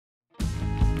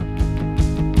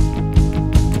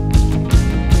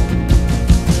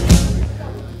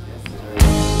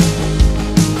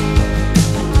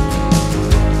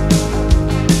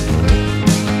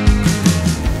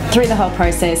Through the whole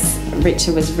process,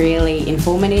 Richard was really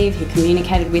informative. He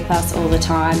communicated with us all the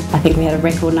time. I think we had a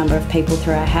record number of people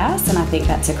through our house, and I think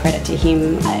that's a credit to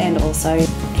him and also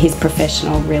his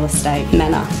professional real estate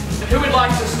manner. Who would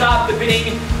like to start the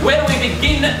bidding? Where do we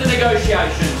begin the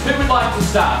negotiations? Who would like to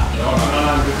start?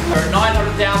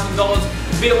 $900,000.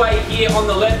 Bit away here on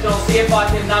the left, and I'll see if I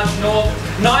can nudge north.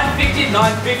 950,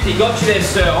 950, got you there,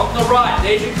 sir. On the right,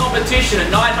 there's your competition at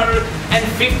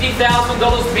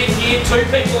 $950,000 bid here. 2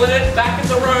 people in it, back in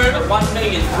the room. 1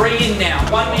 million, 3 in now.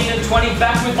 1,020,000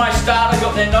 back with my starter.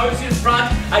 Got their nose in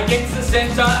front, against the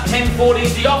centre. 1040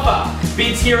 is the offer.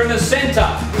 Bids here in the centre.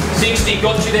 60,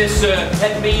 got you there, sir.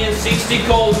 10,060,000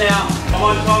 called now. Come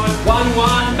on, Thomas.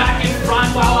 1-1, back in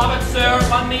front. I love it, sir.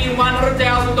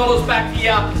 $1,100,000 back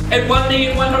here. At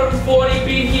 1,140,000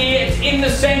 bid here. It's in the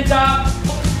centre.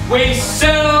 We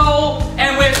sell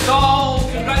and we're sold.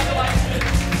 Congratulations.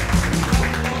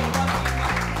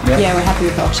 Yeah, we're happy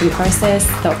with the auction process.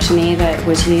 The auctioneer that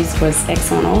was used was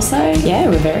excellent also. Yeah,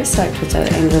 we're very stoked with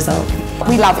the end result.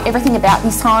 We love everything about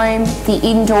this home, the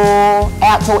indoor,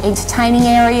 outdoor entertaining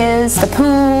areas, the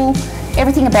pool,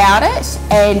 everything about it.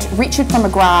 And Richard from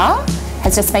McGrath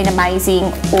has just been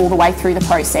amazing all the way through the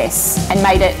process and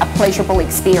made it a pleasurable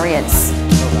experience.